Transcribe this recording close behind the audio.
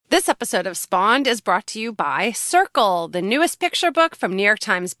This episode of Spawned is brought to you by Circle, the newest picture book from New York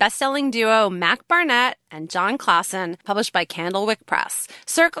Times bestselling duo Mac Barnett and John Klassen, published by Candlewick Press.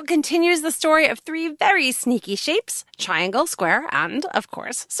 Circle continues the story of three very sneaky shapes: triangle, square, and, of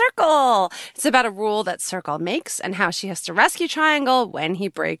course, circle. It's about a rule that Circle makes and how she has to rescue Triangle when he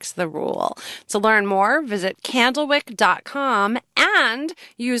breaks the rule. To learn more, visit candlewick.com and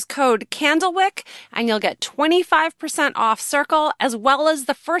use code CANDLEWICK, and you'll get 25% off Circle, as well as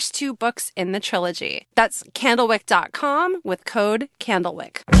the first two books in the trilogy. That's candlewick.com with code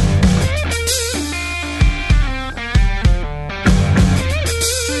CANDLEWICK.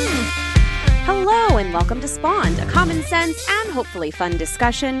 Hello and welcome to Spawned, a common sense and hopefully fun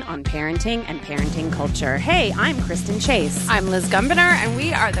discussion on parenting and parenting culture. Hey, I'm Kristen Chase. I'm Liz Gumbiner, and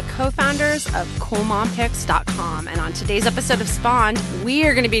we are the co-founders of CoolMomPics.com. And on today's episode of Spawned, we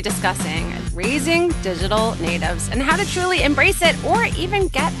are going to be discussing raising digital natives and how to truly embrace it or even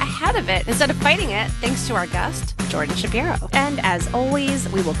get ahead of it instead of fighting it, thanks to our guest, Jordan Shapiro. And as always,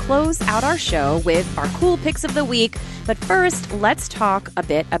 we will close out our show with our cool picks of the week. But first, let's talk a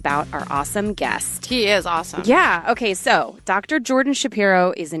bit about our awesome guest. He is awesome. Yeah. Okay. So Dr. Jordan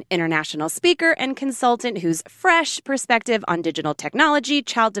Shapiro is an international speaker and consultant whose fresh perspective on digital technology,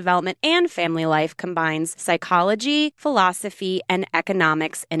 child development, and family life combines psychology, philosophy, and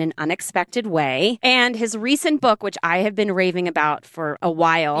economics in an unexpected way. And his recent book, which I have been raving about for a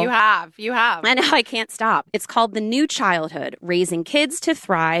while. You have. And I can't stop. It's called The New Childhood: Raising Kids to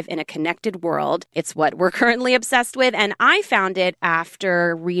Thrive in a Connected World. It's what we're currently obsessed with. And I found it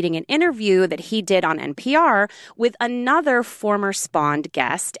after reading an interview that he did on NPR with another former Spawned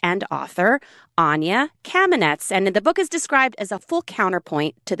guest and author, Anya Kamenetz. And the book is described as a full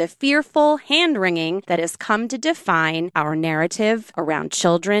counterpoint to the fearful hand-wringing that has come to define our narrative around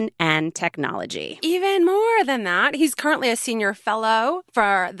children and technology. Even more than that, he's currently a senior fellow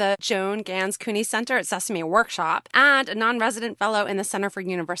for the Joan Gans Cooney Center at Sesame Workshop and a non-resident fellow in the Center for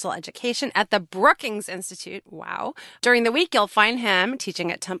Universal Education at the Brookings Institute. Wow. During the week, you'll find him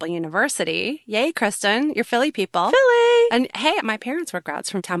teaching at Temple University. Yay, Kristen, you're Philly people. Philly! And hey, my parents were grads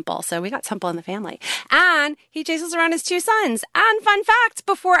from Temple, so we got Temple in the family. And he chases around his two sons. And fun fact,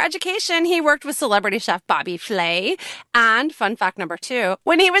 before education, he worked with celebrity chef Bobby Flay. And fun fact number 2,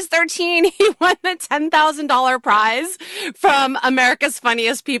 when he was 13, he won the $10,000 prize from America's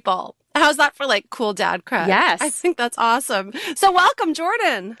Funniest People. How's that for cool dad cred? Yes. I think that's awesome. So welcome,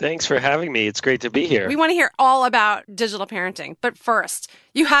 Jordan. Thanks for having me. It's great to be here. We want to hear all about digital parenting. But first,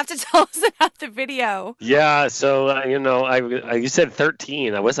 you have to tell us about the video. Yeah. So, you said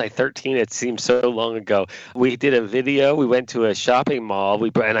 13. Was I 13? It seems so long ago. We did a video. We went to a shopping mall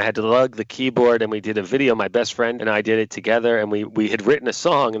and I had to lug the keyboard and we did a video. My best friend and I did it together, and we had written a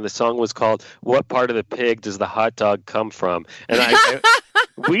song, and the song was called "What Part of the Pig Does the Hot Dog Come From?" And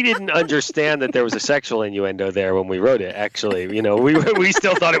we didn't understand that there was a sexual innuendo there when we wrote it, actually. We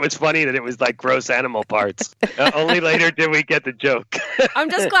still thought it was funny that it was gross animal parts. Only later did we get the joke. I'm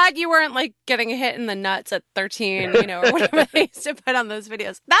just glad you weren't getting hit in the nuts at 13, or whatever they used to put on those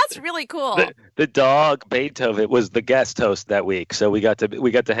videos. That's really cool. The dog, Beethoven, was the guest host that week. So we got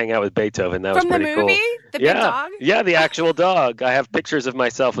to hang out with Beethoven. That was pretty cool. From the movie? The big dog? Yeah, the actual dog. I have pictures of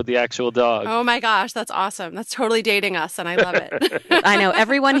myself with the actual dog. Oh my gosh, that's awesome. That's totally dating us, and I love it. I know.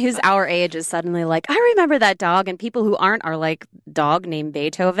 Everyone who's our age is suddenly I remember that dog, and people who aren't are dog named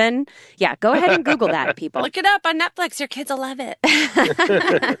Beethoven. Yeah, go ahead and Google that, people. Look it up on Netflix. Your kids will love it.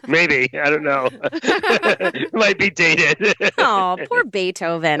 Maybe. I don't know. Might be dated. Oh, poor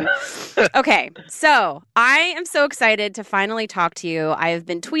Beethoven. Okay, so I am so excited to finally talk to you. I have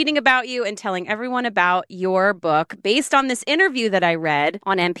been tweeting about you and telling everyone about your book based on this interview that I read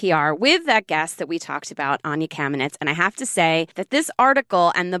on NPR with that guest that we talked about, Anya Kamenetz. And I have to say that this article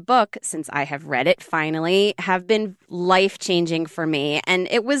and the book, since I have read it finally, have been life-changing for me. And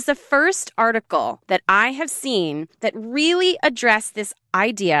it was the first article that I have seen that really addressed this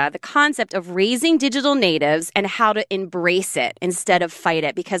idea, the concept of raising digital natives and how to embrace it instead of fight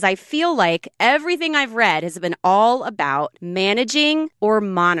it. Because I feel like everything I've read has been all about managing or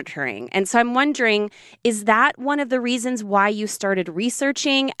monitoring. And so I'm wondering, is that one of the reasons why you started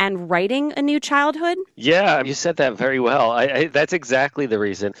researching and writing A New Childhood? Yeah, you said that very well. That's exactly the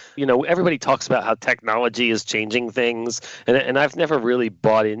reason. Everybody talks about how technology is changing things, and I've never really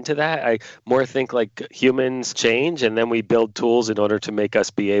bought into that. I more think humans change, and then we build tools in order to make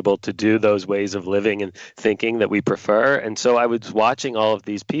us be able to do those ways of living and thinking that we prefer. And so I was watching all of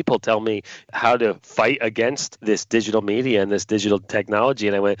these people tell me how to fight against this digital media and this digital technology.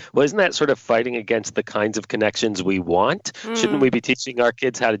 And I went, well, isn't that sort of fighting against the kinds of connections we want? Shouldn't we be teaching our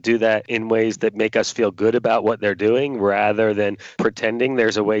kids how to do that in ways that make us feel good about what they're doing rather than pretending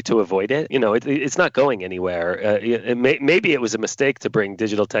there's a way to avoid it? It's not going anywhere. Maybe it was a mistake to bring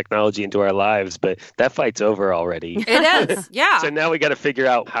digital technology into our lives, but that fight's over already. It is, yeah. So now we got to figure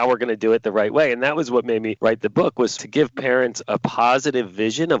out how we're going to do it the right way. And that was what made me write the book, was to give parents a positive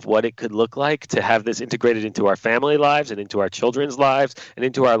vision of what it could look like to have this integrated into our family lives and into our children's lives and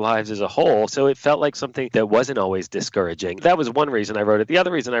into our lives as a whole. So it felt like something that wasn't always discouraging. That was one reason I wrote it. The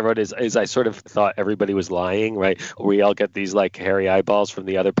other reason I wrote it is I sort of thought everybody was lying, right? We all get these like hairy eyeballs from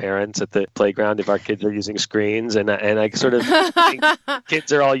the other parents at the playground if our kids are using screens. And I sort of think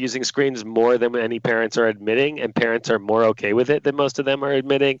kids are all using screens more than any parents are admitting, and parents are more okay with it than most of them are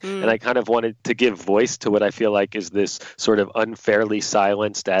admitting. And I kind of wanted to give voice to what I feel like is this sort of unfairly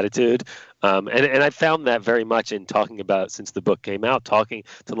silenced attitude. And I found that very much in talking about, since the book came out, talking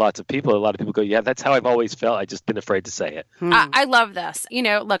to lots of people. A lot of people go, yeah, that's how I've always felt. I just been afraid to say it. I love this.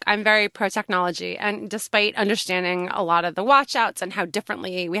 Look, I'm very pro technology. And despite understanding a lot of the watch outs and how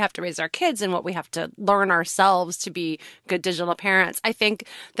differently we have to raise our kids and what we have to learn ourselves to be good digital parents, I think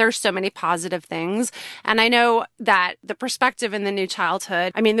there's so many positive things. And I know that the perspective in The New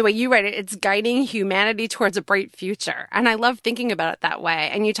Childhood, I mean, the way you write it, it's guiding humanity towards a bright future. And I love thinking about it that way.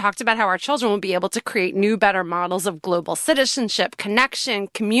 And you talked about how our children will be able to create new, better models of global citizenship, connection,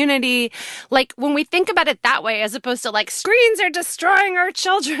 community. Like when we think about it that way, as opposed to like screens are destroying our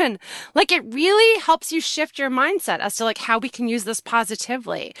children, like it really helps you shift your mindset as to like how we can use this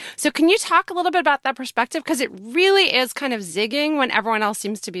positively. So can you talk a little bit about that perspective? Because it really is kind of zigging when everyone else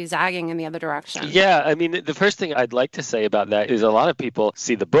seems to be zagging in the other direction. Yeah, I mean, the first thing I'd like to say about that is a lot of people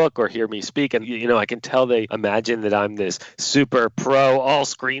see the book or hear me speak, and I can tell they imagine that I'm this super pro, all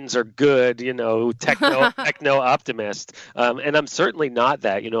screens are good, techno optimist. And I'm certainly not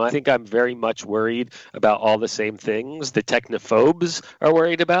that. I think I'm very much worried about all the same things the technophobes are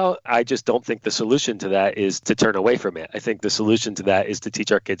worried about. I just don't think the solution to that is to turn away from it. I think the solution to that is to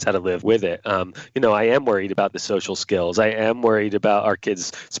teach our kids how to live with it. I am worried about the social skills. I am worried about our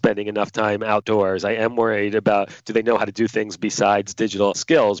kids spending enough time outdoors. I am worried about, do they know how to do things besides digital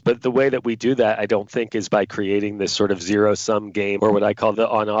skills? But the way that we do that, I don't think, is by creating this sort of zero-sum game, or what I call the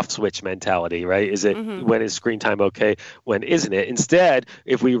on-off switch mentality, right? Is it when is screen time okay? When isn't it? Instead,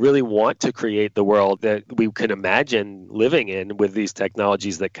 if we really want to create the world that we can imagine living in with these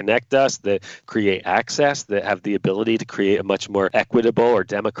technologies that connect us, that create access, that have the ability to create a much more equitable or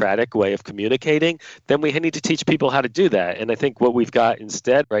democratic way of communicating, then we need to teach people how to do that. And I think what we've got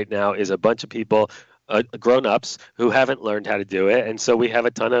instead right now is a bunch of people, grown-ups, who haven't learned how to do it. And so we have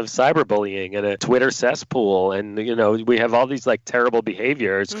a ton of cyberbullying and a Twitter cesspool. And, we have all these like terrible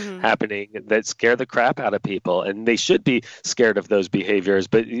behaviors happening that scare the crap out of people. And they should be scared of those behaviors.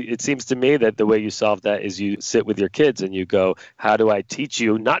 But it seems to me that the way you solve that is you sit with your kids and you go, how do I teach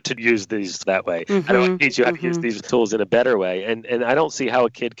you not to use these that way? How do I teach you how to use these tools in a better way? And I don't see how a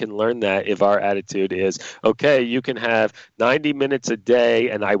kid can learn that if our attitude is, okay, you can have 90 minutes a day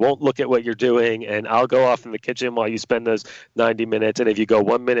and I won't look at what you're doing, and I'll go off in the kitchen while you spend those 90 minutes. And if you go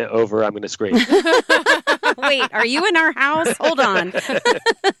 1 minute over, I'm going to scream. Wait, are you in our house? Hold on.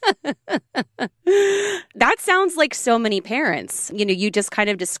 That sounds like so many parents. You just kind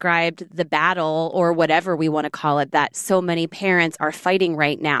of described the battle, or whatever we want to call it, that so many parents are fighting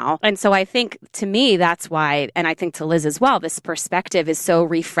right now. And so I think, to me, that's why, and I think to Liz as well, this perspective is so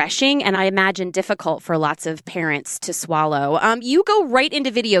refreshing and I imagine difficult for lots of parents to swallow. You go right into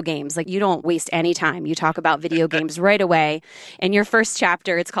video games. Like, you don't waste any time. You talk about video games right away. In your first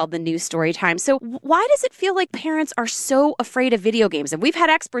chapter, it's called The New Story Time. So why does it feel like parents are so afraid of video games? And we've had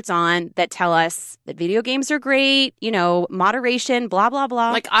experts on that tell us that video games are great, moderation, blah, blah,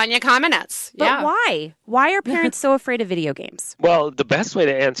 blah. Like Anya Kamenetz. But why? Why are parents so afraid of video games? Well, the best way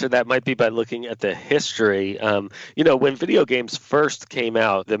to answer that might be by looking at the history. When video games first came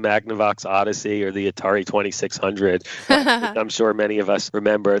out, the Magnavox Odyssey or the Atari 2600, I'm sure many of us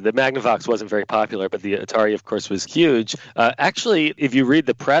remember, the Magnavox wasn't very popular, but the Atari, of course, was huge. Actually, if you read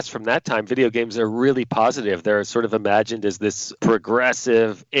the press from that time, video games are really positive. They're sort of imagined as this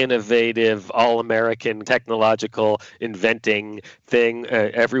progressive, innovative, all-American exciting technological inventing thing.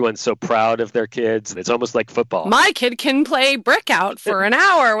 Everyone's so proud of their kids. It's almost like football. My kid can play brick out for an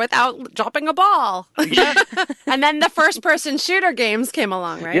hour without dropping a ball. And then the first-person shooter games came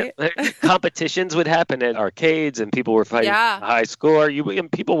along, right? Yeah. Competitions would happen at arcades, and people were fighting high score.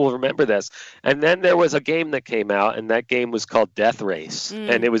 And people will remember this. And then there was a game that came out, and that game was called Death Race.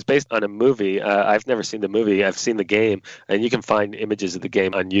 And it was based on a movie. I've never seen the movie. I've seen the game, and you can find images of the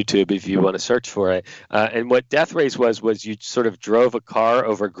game on YouTube if you want to search for it. And what Death Race was you sort of drove a car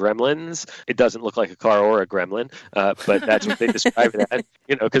over gremlins. It doesn't look like a car or a gremlin, but that's what they describe it as,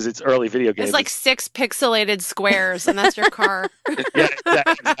 because it's early video games. It's like 6 pixelated squares, and that's your car. Yeah,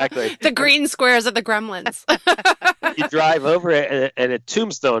 exactly. The green squares are the gremlins. You drive over it, and a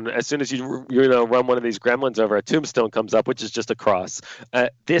tombstone, as soon as you run one of these gremlins over, a tombstone comes up, which is just a cross.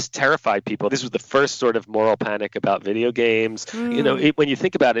 This terrified people. This was the first sort of moral panic about video games. When you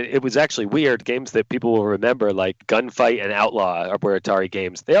think about it, it was actually weird. Games that people will remember, like Gunfight and Outlaw, were Atari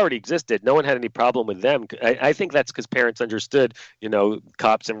games. They already existed. No one had any problem with them. I think that's because parents understood,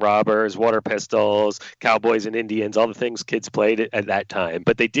 cops and robbers, water pistols, cowboys and Indians, all the things kids played at that time.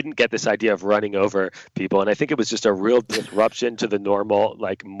 But they didn't get this idea of running over people. And I think it was just a real disruption to the normal,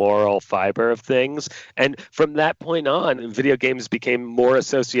 moral fiber of things. And from that point on, video games became more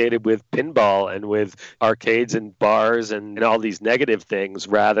associated with pinball and with arcades and bars and all these negative things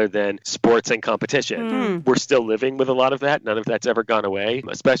rather than sports and competition. We're still living with a lot of that. None of that's ever gone away,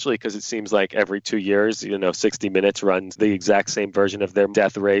 especially because it seems like every 2 years, 60 Minutes runs the exact same version of their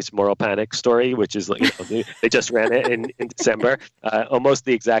Death Race moral panic story, which is, they just ran it in December. Almost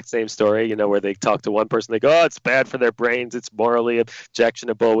the exact same story, where they talk to one person, they go, oh, it's bad for their brains. It's morally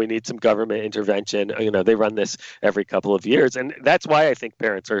objectionable. We need some government intervention. They run this every couple of years. And that's why I think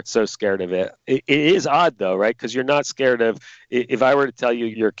parents are so scared of it. It is odd, though, right? Because you're not scared of, if I were to tell you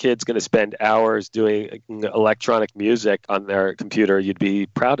your kid's going to spend hours doing electronic music on their computer, you'd be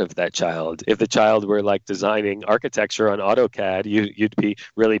proud of that child. If the child were designing architecture on AutoCAD, you'd be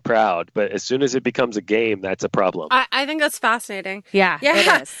really proud. But as soon as it becomes a game, that's a problem. I think that's fascinating. Yeah,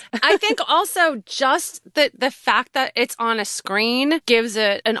 it is. I think also just the fact that it's on a screen gives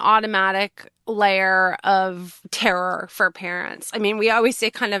it an automatic layer of terror for parents. I mean, we always say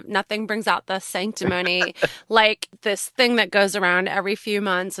kind of nothing brings out the sanctimony, like this thing that goes around every few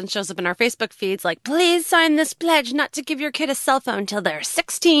months and shows up in our Facebook feeds, like, please sign this pledge not to give your kid a cell phone till they're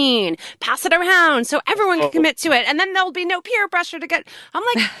 16. Pass it around so everyone can commit to it. And then there'll be no peer pressure to get... I'm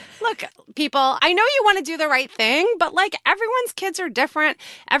like, look, people, I know you want to do the right thing, but everyone's kids are different.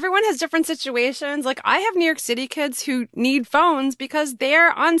 Everyone has different situations. I have New York City kids who need phones because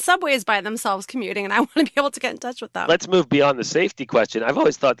they're on subways by themselves commuting, and I want to be able to get in touch with them. Let's move beyond the safety question. I've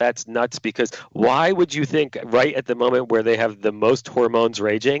always thought that's nuts, because why would you think right at the moment where they have the most hormones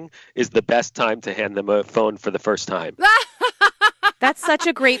raging is the best time to hand them a phone for the first time? That's such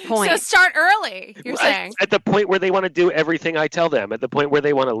a great point. So start early, you're saying. At the point where they want to do everything I tell them, at the point where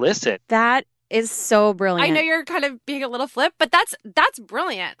they want to listen. That is so brilliant. I know you're kind of being a little flip, but that's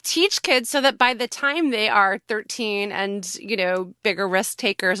brilliant. Teach kids so that by the time they are 13 and, bigger risk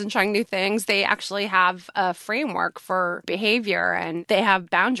takers and trying new things, they actually have a framework for behavior and they have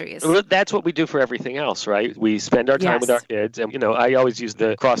boundaries. Well, that's what we do for everything else, right? We spend our time with our kids. And, I always use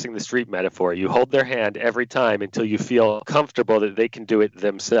the crossing the street metaphor. You hold their hand every time until you feel comfortable that they can do it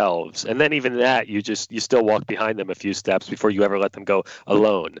themselves. And then even that, you still walk behind them a few steps before you ever let them go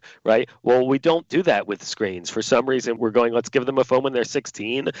alone, right? Well, we don't do that with screens. For some reason, we're going, let's give them a phone when they're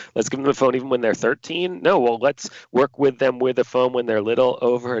 16. Let's give them a phone even when they're 13. No, well, let's work with them with a phone when they're little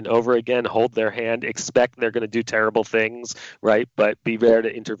over and over again, hold their hand, expect they're going to do terrible things, right? But be there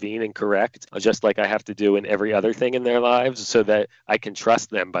to intervene and correct, just like I have to do in every other thing in their lives, so that I can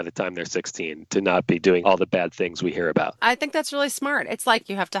trust them by the time they're 16 to not be doing all the bad things we hear about. I think that's really smart. It's like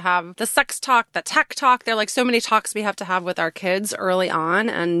you have to have the sex talk, the tech talk. There are so many talks we have to have with our kids early on.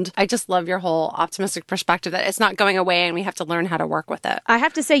 And I just love your whole optimistic perspective that it's not going away and we have to learn how to work with it. I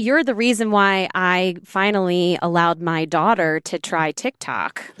have to say, you're the reason why I finally allowed my daughter to try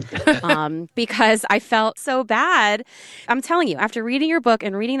TikTok because I felt so bad. I'm telling you, after reading your book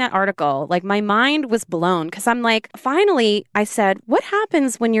and reading that article, my mind was blown because I'm finally, I said, what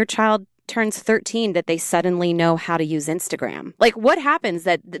happens when your child turns 13 that they suddenly know how to use Instagram? What happens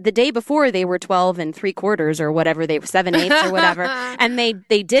that the day before they were 12 and 3/4 or whatever, they were 7/8 or whatever, and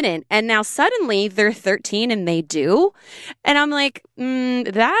they didn't, and now suddenly they're 13 and they do? And I'm like,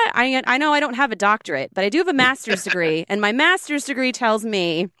 that I know I don't have a doctorate, but I do have a master's degree, and my master's degree tells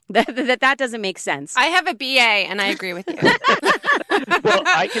me that doesn't make sense. I have a BA and I agree with you. Well,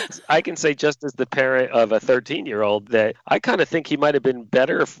 I can say just as the parent of a 13-year-old that I kind of think he might have been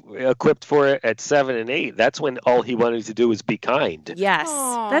better equipped for it at 7 and 8. That's when all he wanted to do was be kind. Yes,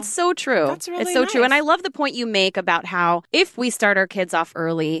 that's so true. That's really It's so nice. true. And I love the point you make about how if we start our kids off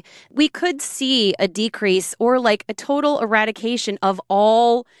early, we could see a decrease or like a total eradication of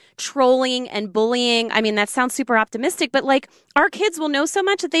all trolling and bullying. I mean, that sounds super optimistic, but like our kids will know so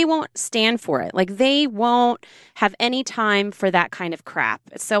much that they won't stand for it. Like they won't have any time for that kind of crap.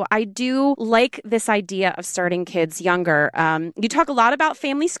 So I do like this idea of starting kids younger. You talk a lot about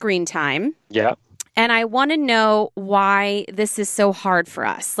family screen time. Yeah. And I want to know why this is so hard for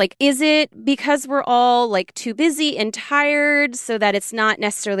us. Like, is it because we're all like too busy and tired so that it's not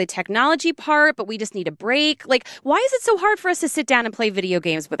necessarily technology part, but we just need a break? Like, why is it so hard for us to sit down and play video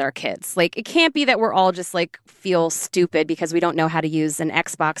games with our kids? Like, it can't be that we're all just like feel stupid because we don't know how to use an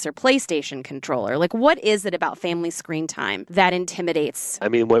Xbox or PlayStation controller. Like, what is it about family screen time that intimidates? I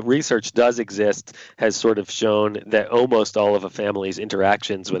mean, what research does exist has sort of shown that almost all of a family's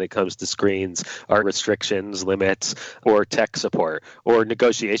interactions when it comes to screens are restrictions, limits, or tech support, or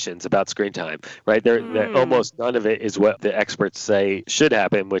negotiations about screen time, right? Almost none of it is what the experts say should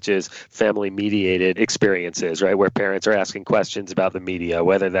happen, which is family-mediated experiences, right? Where parents are asking questions about the media,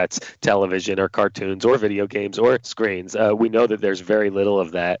 whether that's television or cartoons or video games or screens. We know that there's very little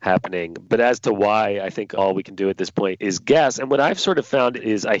of that happening. But as to why, I think all we can do at this point is guess. And what I've sort of found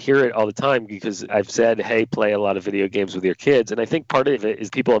is I hear it all the time because I've said, hey, play a lot of video games with your kids. And I think part of it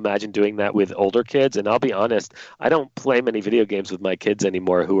is people imagine doing that with older kids. And I'll be honest, I don't play many video games with my kids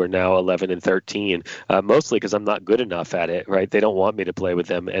anymore who are now 11 and 13, mostly because I'm not good enough at it, right? They don't want me to play with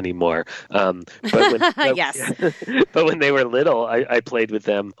them anymore. Yes. But when they were little, I played with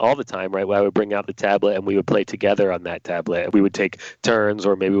them all the time, right? I would bring out the tablet and we would play together on that tablet. We would take turns,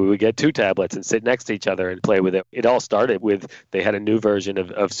 or maybe we would get two tablets and sit next to each other and play with it. It all started with they had a new version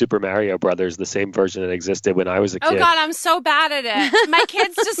of Super Mario Brothers, the same version that existed when I was a kid. Oh God, I'm so bad at it. My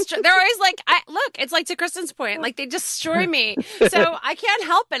kids they're always like, look, it's like to Kristen's point, like they destroy me. So I can't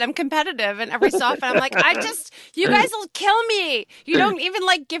help it. I'm competitive, and every so often I'm like, you guys will kill me. You don't even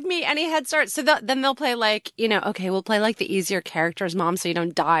like give me any head start. So then they'll play like, okay, we'll play like the easier characters, Mom, so you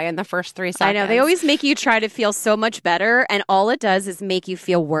don't die in the first 3 seconds. I know. They always make you try to feel so much better, and all it does is make you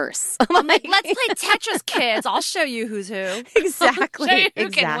feel worse. I'm like, let's play Tetris, kids. I'll show you who's who. Exactly. Show you who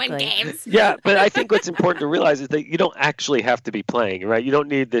can win games. Yeah, but I think what's important to realize is that you don't actually have to be playing, right? You don't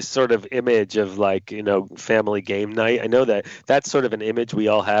need this sort of image of like, family game night. I know that that's sort of an image we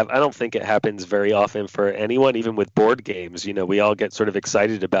all have. I don't think it happens very often for anyone, even with board games. We all get sort of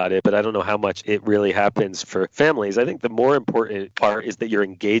excited about it, but I don't know how much it really happens for families. I think the more important part is that you're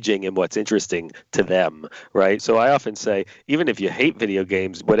engaging in what's interesting to them, right? So I often say, even if you hate video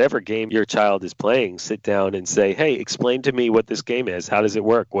games, whatever game your child is playing, sit down and say, hey, explain to me what this game is. How does it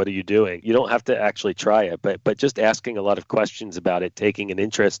work? What are you doing? You don't have to actually try it, but just asking a lot of questions about it, taking an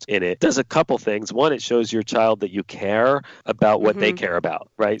interest in it, does a couple things. One, it shows your child that you care about what they care about,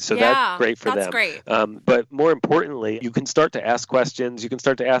 right? So that's great for them. That's great. But more importantly, you can start to ask questions. You can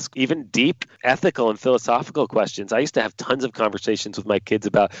start to ask even deep ethical and philosophical questions. I used to have tons of conversations with my kids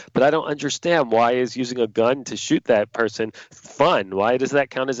about, but I don't understand, why is using a gun to shoot that person fun? Why does that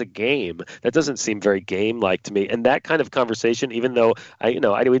count as a game? That doesn't seem very game-like to me. And that kind of conversation, even though I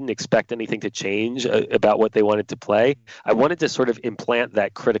didn't expect anything to change about what they wanted to play, I wanted to sort of implant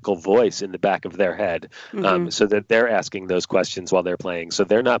that critical voice in the back of their head, so that they're asking those questions while they're playing, so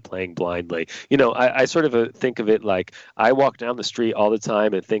they're not playing blindly. I sort of think of it like I walk down the street all the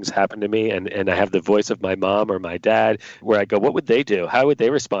time and things happen to me, and I have the voice of my mom or my dad where I go, what would they do? How would they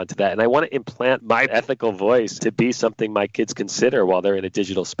respond to that? And I want to implant my ethical voice to be something my kids consider while they're in a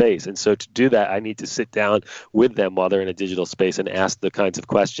digital space. And so to do that, I need to sit down with them while they're in a digital space and ask the kinds of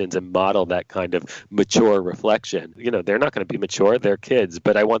questions and model that kind of mature reflection. They're not going to be mature, they're kids,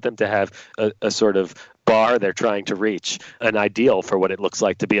 but I want them to have a sort of bar they're trying to reach, an ideal for what it looks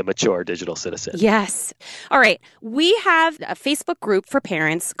like to be a mature digital citizen. Yes. All right. We have a Facebook group for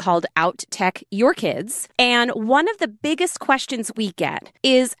parents called Out Tech Your Kids. And one of the biggest questions we get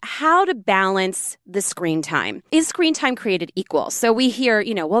is how to balance the screen time. Is screen time created equal? So we hear,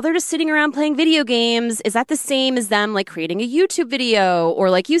 well, they're just sitting around playing video games. Is that the same as them like creating a YouTube video, or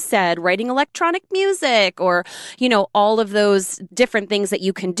like you said, writing electronic music, or, all of those different things that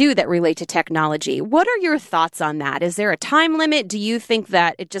you can do that relate to technology? What are your thoughts on that? Is there a time limit? Do you think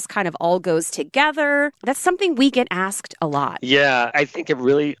that it just kind of all goes together? That's something we get asked a lot. Yeah, I think it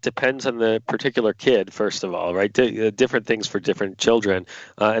really depends on the particular kid, first of all, right? Different things for different children,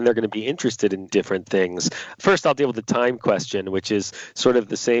 and they're going to be interested in different things. First, I'll deal with the time question, which is sort of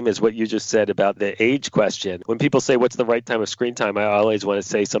the same as what you just said about the age question. When people say, what's the right time of screen time, I always want to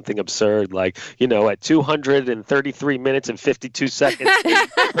say something absurd like, at 233 minutes and 52 seconds,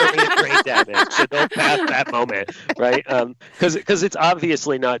 permanent brain damage. So don't pass that moment, right? Because it's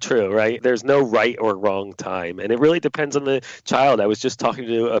obviously not true, right? There's no right or wrong time. And it really depends on the child. I was just talking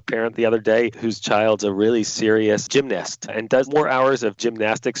to a parent the other day whose child's a really serious gymnast and does more hours of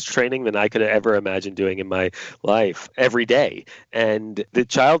gymnastics training than I could ever imagine doing in my life every day. And the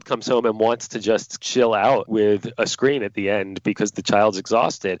child comes home and wants to just chill out with a screen at the end because the child's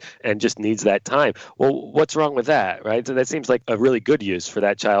exhausted and just needs that time. Well, what's wrong with that, right? So that seems like a really good use for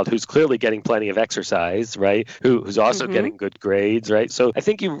that child who's clearly getting plenty of exercise, right? Who's also getting good grades, right? So I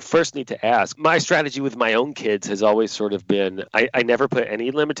think you first need to ask. My strategy with my own kids has always sort of been, I never put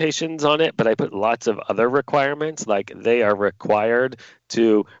any limitations on it, but I put lots of other requirements, like they are required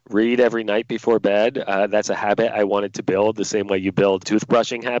to read every night before bed. That's a habit I wanted to build the same way you build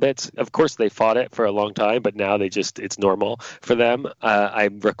toothbrushing habits. Of course, they fought it for a long time, but now it's normal for them. I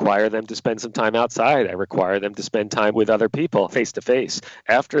require them to spend some time outside. I require them to spend time with other people face to face.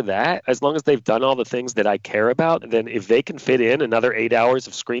 After that, as long as they've done all the things that I care about, then if they can fit in another 8 hours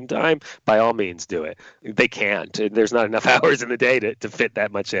of screen time, by all means do it. They can't. There's not enough hours in the day to fit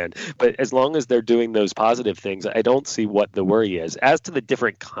that much in. But as long as they're doing those positive things, I don't see what the worry is. As to the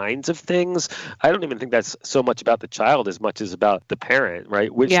different kinds of things, I don't even think that's so much about the child as much as about the parent,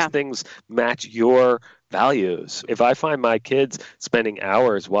 right? Which things match your values. If I find my kids spending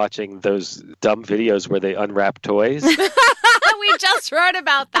hours watching those dumb videos where they unwrap toys, we just wrote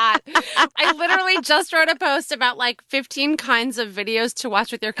about that. I literally just wrote a post about 15 kinds of videos to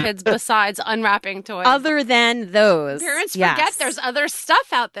watch with your kids besides unwrapping toys. Other than those. Parents forget there's other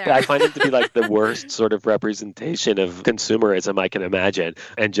stuff out there. I find it to be the worst sort of representation of consumerism I can imagine,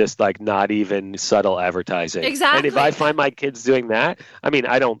 and just not even subtle advertising. Exactly. And if I find my kids doing that,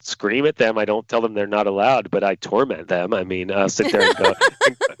 I don't scream at them. I don't tell them they're not allowed, but I torment them. I'll sit there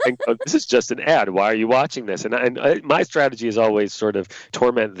and go, this is just an ad. Why are you watching this? And my strategy is always sort of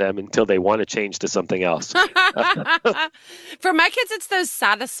torment them until they want to change to something else. For my kids, it's those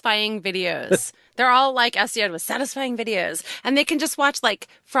satisfying videos. They're all like SEO with satisfying videos, and they can just watch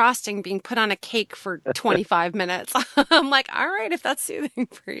frosting being put on a cake for 25 minutes. I'm like, all right, if that's soothing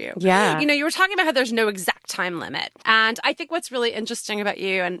for you. Yeah. You were talking about how there's no exact time limit. And I think what's really interesting about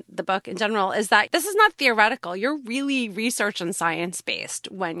you and the book in general is that this is not theoretical. You're really research and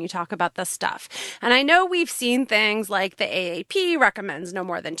science-based when you talk about this stuff. And I know we've seen things like the AAP recommends no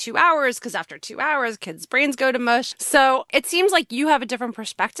more than 2 hours because after 2 hours, kids' brains go to mush. So it seems like you have a different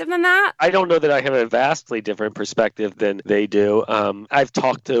perspective than that. I don't know that I have a vastly different perspective than they do. I've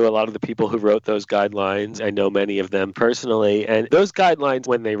talked to a lot of the people who wrote those guidelines. I know many of them personally. And those guidelines,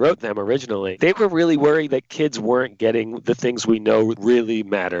 when they wrote them originally, they were really worried that kids weren't getting the things we know really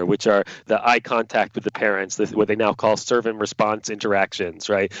matter, which are the eye contact with the parents, what they now call servant response interactions,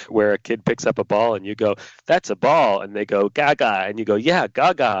 right? Where a kid picks up a ball and you go, that's a ball. And they go, gaga. And you go, yeah,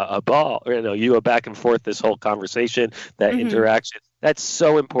 gaga, a ball. You go back and forth this whole conversation, that interaction. That's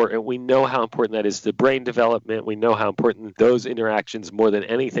so important. We know how important that is to brain development. We know how important those interactions more than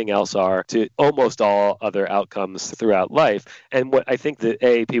anything else are to almost all other outcomes throughout life. And what I think the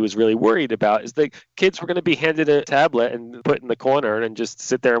AAP was really worried about is that kids were going to be handed a tablet and put in the corner and just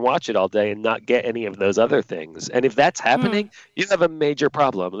sit there and watch it all day and not get any of those other things. And if that's happening, you have a major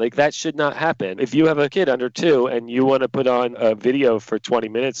problem. That should not happen. If you have a kid under 2 and you want to put on a video for 20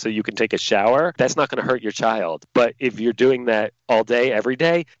 minutes so you can take a shower, that's not going to hurt your child. But if you're doing that all day, every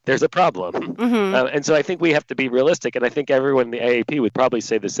day, there's a problem. And so I think we have to be realistic. And I think everyone in the AAP would probably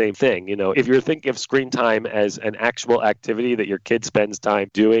say the same thing. If you're thinking of screen time as an actual activity that your kid spends time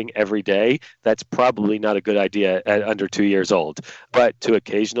doing every day, that's probably not a good idea at under 2 years old. But to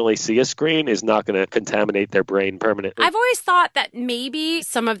occasionally see a screen is not going to contaminate their brain permanently. I've always thought that maybe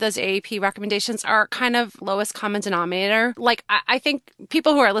some of those AAP recommendations are kind of lowest common denominator. I think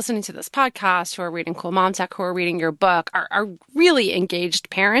people who are listening to this podcast, who are reading Cool Mom Tech, who are reading your book, are really engaged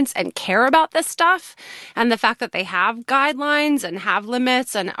parents and care about this stuff. And the fact that they have guidelines and have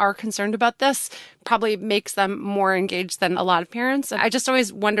limits and are concerned about this probably makes them more engaged than a lot of parents. And I just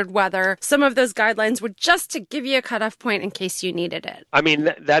always wondered whether some of those guidelines were just to give you a cutoff point in case you needed it. I mean,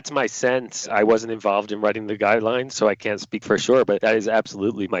 that's my sense. I wasn't involved in writing the guidelines, so I can't speak for sure, but that is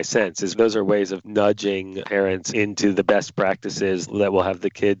absolutely my sense, is those are ways of nudging parents into the best practices that will have the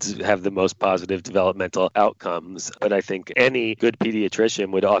kids have the most positive developmental outcomes. But I think any good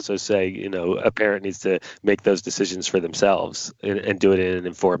pediatrician would also say, a parent needs to make those decisions for themselves and do it in an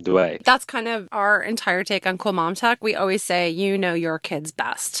informed way. That's kind of our entire take on Cool Mom Talk. We always say, your kids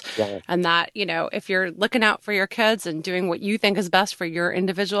best. Yeah. And that, if you're looking out for your kids and doing what you think is best for your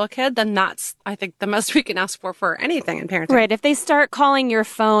individual kid, then that's, I think, the most we can ask for anything in parenting. Right. If they start calling your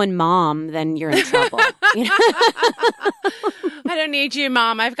phone mom, then you're in trouble. I don't need you,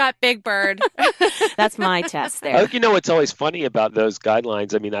 Mom. I've got Big Bird. That's my test there. What's always funny about those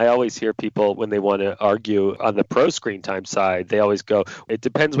guidelines? I mean, I always hear people when they want to argue on the pro screen time side, they always go, it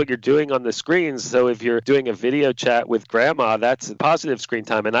depends what you're doing on the screens. So if you're doing a video chat with grandma, that's positive screen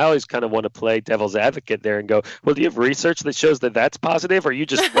time. And I always kind of want to play devil's advocate there and go, well, do you have research that shows that that's positive? Or you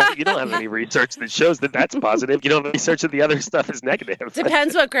don't have any research that shows that that's positive? You don't have research that the other stuff is negative.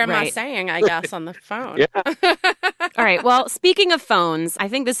 Depends what grandma's saying, I guess, on the phone. Yeah. All right. Well, speaking of phones, I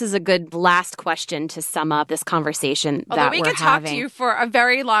think this is a good last question to sum up this conversation Although that we we're could having. talk to you for a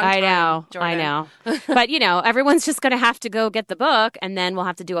very long time. I know. But, everyone's just going to have to go get the book, and then we'll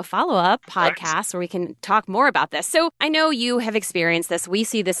have to do a follow-up podcast where we can talk more about this. So I know you have experienced this. We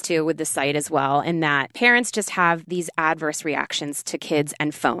see this too with the site as well, in that parents just have these adverse reactions to kids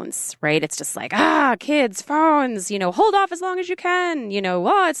and phones, right? It's just like, kids, phones, hold off as long as you can,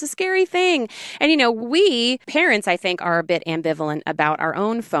 it's a scary thing. And, we parents, I think, are a bit ambivalent about our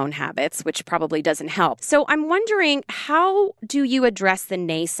own phone habits, which probably doesn't help. So I'm wondering, how do you address the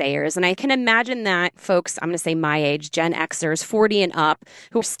naysayers? And I can imagine that folks, I'm going to say my age, Gen Xers, 40 and up,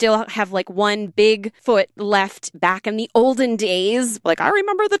 who still have like one big foot left back in the olden days. Like, I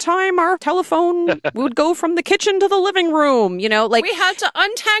remember the time our telephone would go from the kitchen to the living room, we had to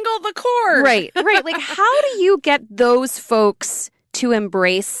untangle the cord. Right. Like, how do you get those folks to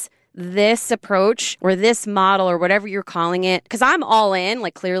embrace this approach or this model or whatever you're calling it? Because I'm all in.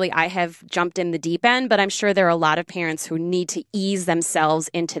 Like, clearly I have jumped in the deep end, but I'm sure there are a lot of parents who need to ease themselves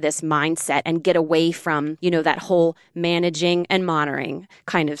into this mindset and get away from, that whole managing and monitoring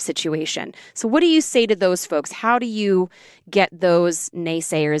kind of situation. So what do you say to those folks? How do you get those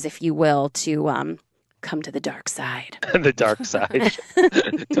naysayers, if you will, to come to the dark side? The dark side.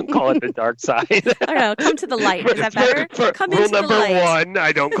 Don't call it the dark side. I don't know. Come to the light. Is that better? Come rule into the number light. 1,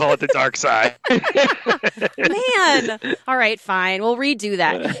 I don't call it the dark side. Man. All right, fine. We'll redo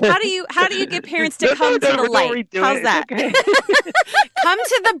that. How do you get parents to come to the light? How's that? Okay. Come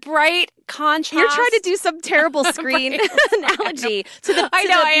to the bright contrast. You're trying to do some terrible screen analogy to the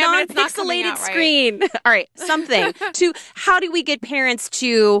non-pixelated screen. All right, something. How do we get parents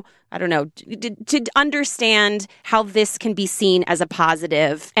to, I don't know, to understand how this can be seen as a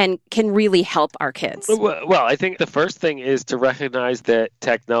positive and can really help our kids? Well, I think the first thing is to recognize that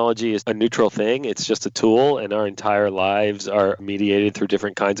technology is a neutral thing. It's just a tool, and our entire lives are mediated through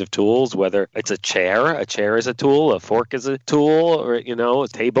different kinds of tools, whether it's a chair is a tool, a fork is a tool, or, a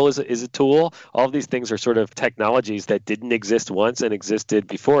table is a tool. All of these things are sort of technologies that didn't exist once and existed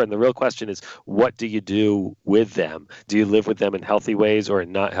before. And the real question is, what do you do with them? Do you live with them in healthy ways or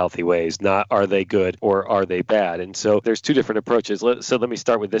in not healthy ways? Not are they good or are they bad? And so there's two different approaches. So let me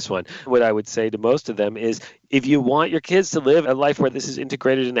start with this one. What I would say to most of them is, if you want your kids to live a life where this is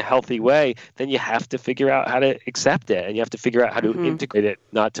integrated in a healthy way, then you have to figure out how to accept it, and you have to figure out how to integrate it,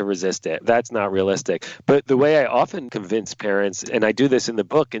 not to resist it. That's not realistic. But the way I often convince parents, and I do this in the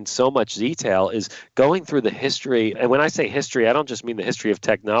book in so much detail, is going through the history. And when I say history, I don't just mean the history of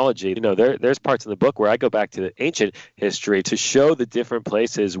technology. There's parts in the book where I go back to the ancient history to show the different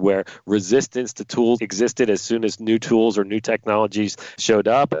places where resistance to tools existed as soon as new tools or new technologies showed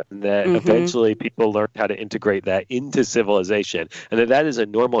up, and that eventually people learned how to integrate that into civilization. And that is a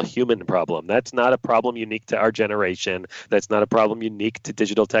normal human problem. That's not a problem unique to our generation. That's not a problem unique to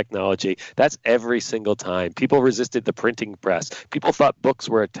digital technology. That's every single time. People resisted the printing press. People thought books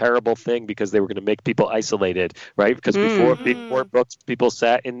were a terrible thing because they were going to make people isolated, right? Because before books, people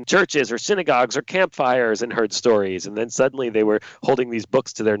sat in churches or synagogues or campfires and heard stories. And then suddenly they were holding these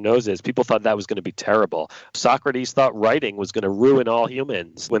books to their noses. People thought that was going to be terrible. Socrates thought writing was going to ruin all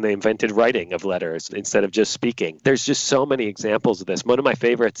humans when they invented writing of letters instead of just speaking. There's just so many examples of this. One of my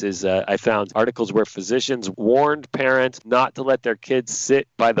favorites is I found articles where physicians warned parents not to let their kids sit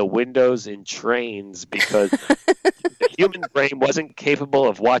by the windows in trains because human brain wasn't capable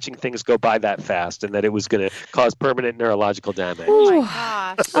of watching things go by that fast, and that it was going to cause permanent neurological damage. Oh my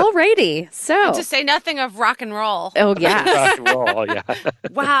gosh. Alrighty. So, To say nothing of rock and roll. oh yeah. Rock and roll, yeah.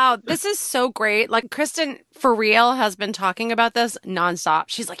 Wow, this is so great. Like Kristen, for real, has been talking about this nonstop.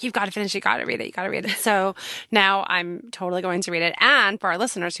 She's like, you've got to finish, you got to read it, you got to read it. So now I'm totally going to read it. And for our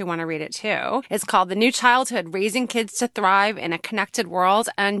listeners who want to read it too, it's called The New Childhood, Raising Kids to Thrive in a Connected World.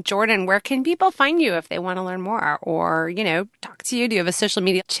 And Jordan, where can people find you if they want to learn more or, talk to you? Do you have a social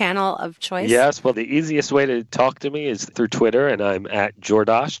media channel of choice? Yes, well, the easiest way to talk to me is through Twitter, and I'm at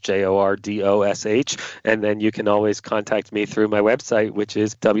Jordosh, Jordosh. And then you can always contact me through my website, which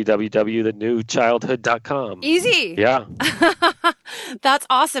is www.thenewchildhood.com. Easy. Yeah. That's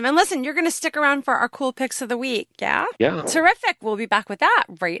awesome. And listen, you're going to stick around for our cool picks of the week, yeah? Yeah. Terrific. We'll be back with that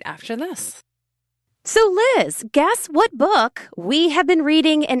right after this. So, Liz, guess what book we have been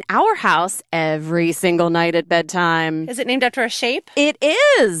reading in our house every single night at bedtime? Is it named after a shape? It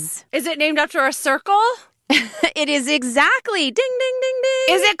is. Is it named after a circle? It is exactly. Ding, ding, ding,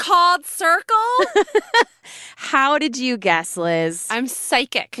 ding. Is it called Circle? How did you guess, Liz? I'm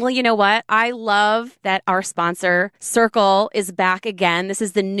psychic. Well, you know what? I love that our sponsor, Circle, is back again. This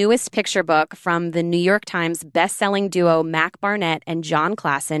is the newest picture book from the New York Times best-selling duo Mac Barnett and John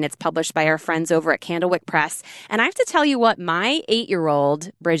Klassen. It's published by our friends over at Candlewick Press. And I have to tell you what, my 8-year-old,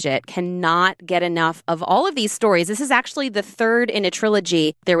 Bridget, cannot get enough of all of these stories. This is actually the third in a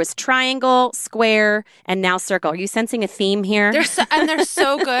trilogy. There was Triangle, Square, and now Circle. Are you sensing a theme here? They're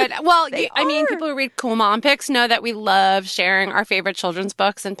so good. Well, people who read Cool Mom Picks know that we love sharing our favorite children's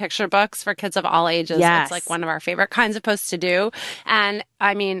books and picture books for kids of all ages. Yes. It's like one of our favorite kinds of posts to do. And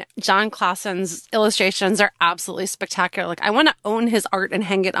I mean, John Klassen's illustrations are absolutely spectacular. Like, I want to own his art and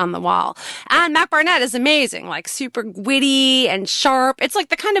hang it on the wall. And Mac Barnett is amazing, like super witty and sharp. It's like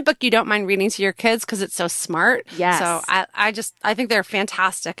the kind of book you don't mind reading to your kids because it's so smart. Yes. So I think they're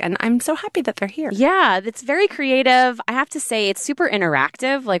fantastic. And I'm so happy that they're here. Yeah, it's very creative. I have to say, it's super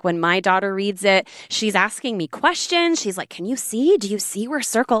interactive. Like when my daughter reads it, she's asking me questions. She's like, can you see? Do you see where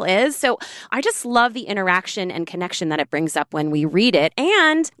Circle is? So I just love the interaction and connection that it brings up when we read it.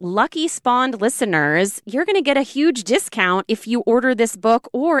 And Lucky Spawned listeners, you're going to get a huge discount if you order this book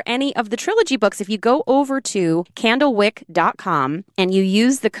or any of the trilogy books. If you go over to candlewick.com and you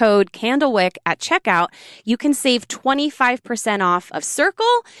use the code Candlewick at checkout, you can save 25% off of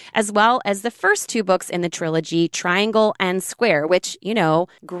Circle, as well as the first two books in the trilogy, Triangle and Square, which,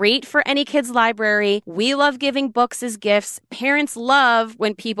 great for any kid's library. We love giving books as gifts. Parents love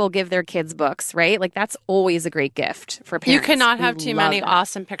when people give their kids books, right? Like that's always a great gift for parents. You cannot have We too love many that.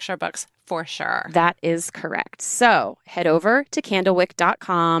 awesome picture books. For sure. That is correct. So head over to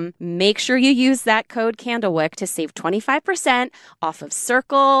candlewick.com. Make sure you use that code Candlewick to save 25% off of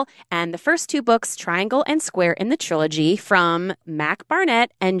Circle and the first two books, Triangle and Square in the trilogy from Mac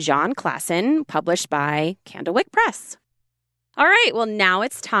Barnett and John Klassen, published by Candlewick Press. All right, well, now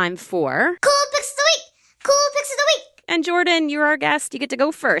it's time for Cool Picks of the Week! Cool Picks of the Week! And Jordan, you're our guest. You get to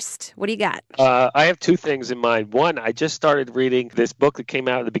go first. What do you got? I have two things in mind. One, I just started reading this book that came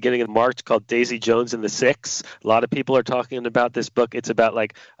out at the beginning of March called Daisy Jones and the Six. A lot of people are talking about this book. It's about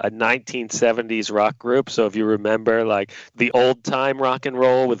like a 1970s rock group. So if you remember like the old time rock and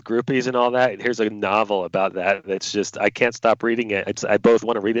roll with groupies and all that, here's a novel about that. That's just, I can't stop reading it. I both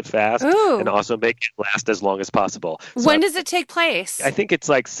want to read it fast Ooh. and also make it last as long as possible. So When does it take place? I think it's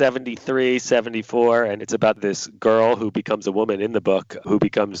like 73, 74, and it's about this girl who becomes a woman in the book, who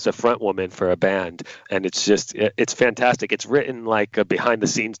becomes a front woman for a band. And it's fantastic. It's written like a behind the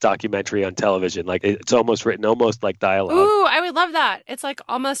scenes documentary on television. Like it's almost written almost like dialogue. Ooh, I would love that. It's like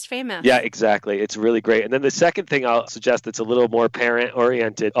Almost Famous. Yeah, exactly. It's really great. And then the second thing I'll suggest that's a little more parent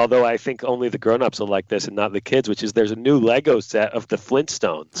oriented, although I think only the grown-ups will like this and not the kids, which is there's a new Lego set of the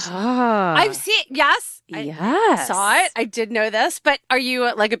Flintstones. Ah, I've seen, yes. I yes. saw it. I did know this, but are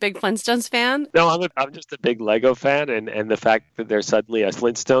you like a big Flintstones fan? No, I'm just a big Lego fan, and the fact that there's suddenly a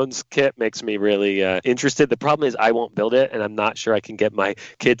Flintstones kit makes me really interested. The problem is I won't build it, and I'm not sure I can get my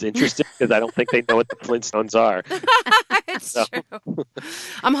kids interested because I don't think they know what the Flintstones are. It's true.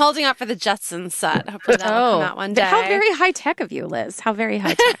 I'm holding out for the Jetsons set. Hopefully that'll come out one day. How very high tech of you, Liz. How very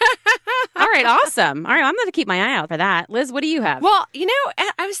high tech. All right, awesome. All right, I'm going to keep my eye out for that. Liz, what do you have? Well,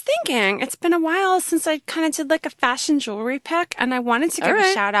 I was thinking it's been a while since I kind of did like a fashion jewelry pick, and I wanted to give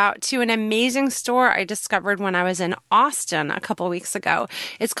a shout out to an amazing store I discovered when I was in Austin a couple weeks ago.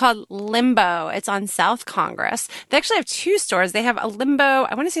 It's called Limbo. It's on South Congress. They actually have two stores. They have a Limbo,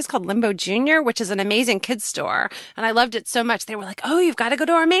 I want to say it's called Limbo Junior, which is an amazing kids store. And I loved it so much. They were like, oh, you've got to go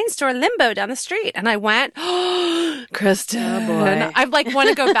to our main store, Limbo, down the street. And I went, oh, Kristen. Oh, boy. I like want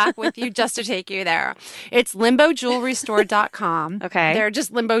to go back with you like just to take you there. It's limbojewelrystore.com. Okay. They're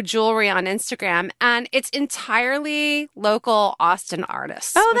just Limbo Jewelry on Instagram. And it's entirely local Austin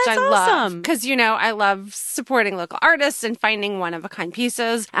artists. Oh, which that's I awesome. Because, I love supporting local artists and finding one-of-a-kind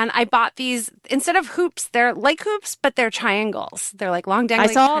pieces. And I bought these, instead of hoops, they're like hoops, but they're triangles. They're like long dangling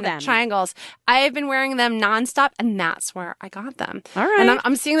I saw kind of them. triangles. I have been wearing them nonstop, and that's where I got them. All right. And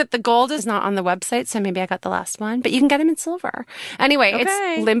I'm seeing that the gold is not on the website, so maybe I got the last one, but you can get them in silver. Anyway, Okay.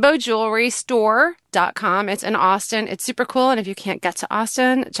 it's limbojewelrystore.com. It's in Austin. It's super cool. And if you can't get to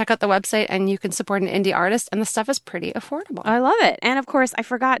Austin, check out the website and you can support an indie artist. And the stuff is pretty affordable. I love it. And of course, I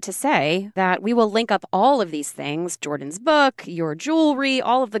forgot to say that we will link up all of these things, Jordan's book, your jewelry,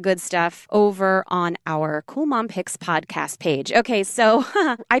 all of the good stuff over on our Cool Mom Picks podcast page. Okay, so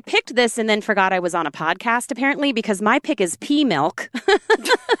I picked this and then forgot I was on a podcast apparently because my pick is pea milk.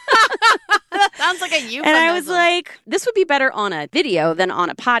 That sounds like a euphemism. And I was like, this would be better on a video than on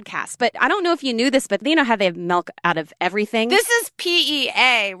a podcast. But I don't know if you knew this, but you know how they have milk out of everything? This is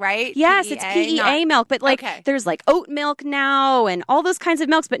PEA, right? Yes, it's PEA milk, but there's like oat milk now and all those kinds of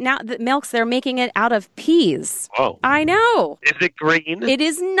milks, but now the milks, they're making it out of peas. Oh. I know. Is it green? It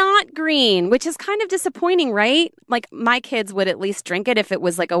is not green, which is kind of disappointing, right? Like my kids would at least drink it if it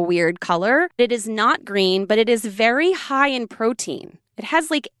was like a weird color. It is not green, but it is very high in protein. It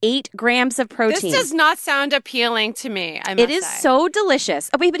has like 8 grams of protein. This does not sound appealing to me, I must It is say. so delicious.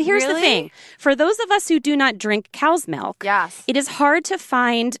 Oh, wait, but here's the Really? thing. For those of us who do not drink cow's milk, Yes. it is hard to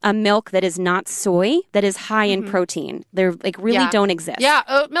find a milk that is not soy that is high in protein. They're like really don't exist. Yeah,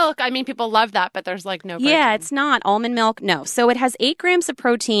 oat milk. I mean, people love that, but there's like no protein. Yeah, it's not almond milk. No. So it has 8 grams of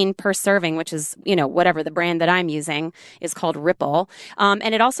protein per serving, which is, whatever the brand that I'm using is called Ripple.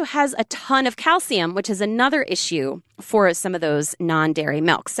 And it also has a ton of calcium, which is another issue for some of those non-dairy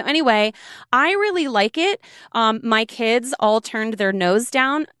milks. So anyway, I really like it. My kids all turned their nose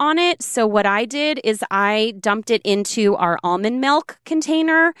down on it. So what I did is I dumped it into our almond milk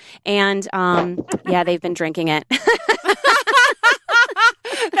container and they've been drinking it.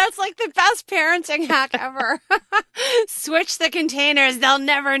 That's like the best parenting hack ever. Switch the containers. They'll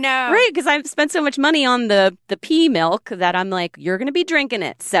never know. Right, because I've spent so much money on the pea milk that I'm like, you're going to be drinking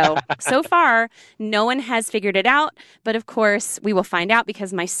it. So far, no one has figured it out. But of course, we will find out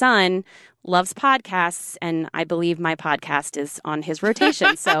because my son loves podcasts, and I believe my podcast is on his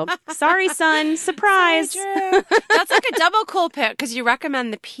rotation. So, sorry, son. Surprise. So true. That's like a double cool pick because you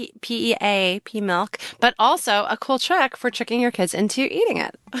recommend the PEA, pea milk, but also a cool trick for tricking your kids into eating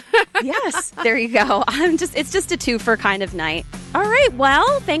it. Yes, there you go. It's just a twofer kind of night. All right,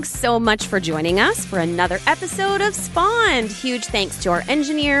 well, thanks so much for joining us for another episode of Spawned. Huge thanks to our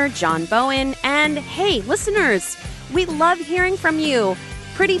engineer, John Bowen. And hey, listeners, we love hearing from you.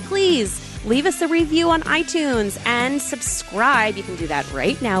 Pretty please, leave us a review on iTunes and subscribe. You can do that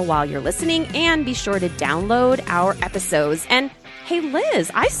right now while you're listening, and be sure to download our episodes. And hey,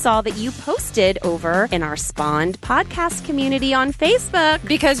 Liz, I saw that you posted over in our Spawned podcast community on Facebook.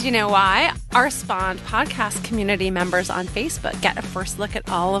 Because you know why? Our Spawned podcast community members on Facebook get a first look at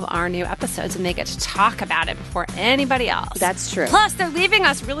all of our new episodes, and they get to talk about it before anybody else. That's true. Plus, they're leaving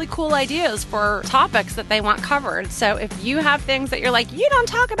us really cool ideas for topics that they want covered. So if you have things that you're like, you don't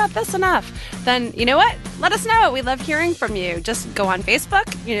talk about this enough, then you know what? Let us know. We love hearing from you. Just go on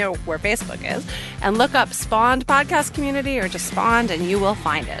Facebook, where Facebook is, and look up Spawned podcast community or just Spawned, and you will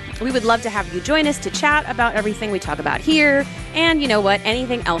find it. We would love to have you join us to chat about everything we talk about here. And you know what?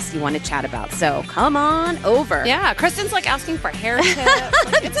 Anything else you want to chat about. So come on over. Yeah, Kristen's like asking for hair tips.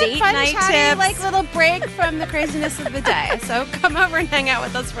 Like, it's Date a fun, night chatty, tips. like little break from the craziness of the day. So come over and hang out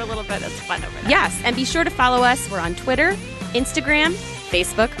with us for a little bit. It's fun over there. Yes, and be sure to follow us. We're on Twitter, Instagram,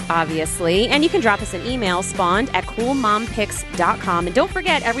 Facebook, obviously. And you can drop us an email, spawned@coolmompicks.com. And don't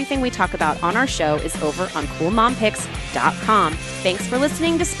forget, everything we talk about on our show is over on coolmompicks.com. Thanks for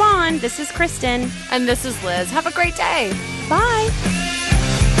listening to Spawn. This is Kristen. And this is Liz. Have a great day. Bye.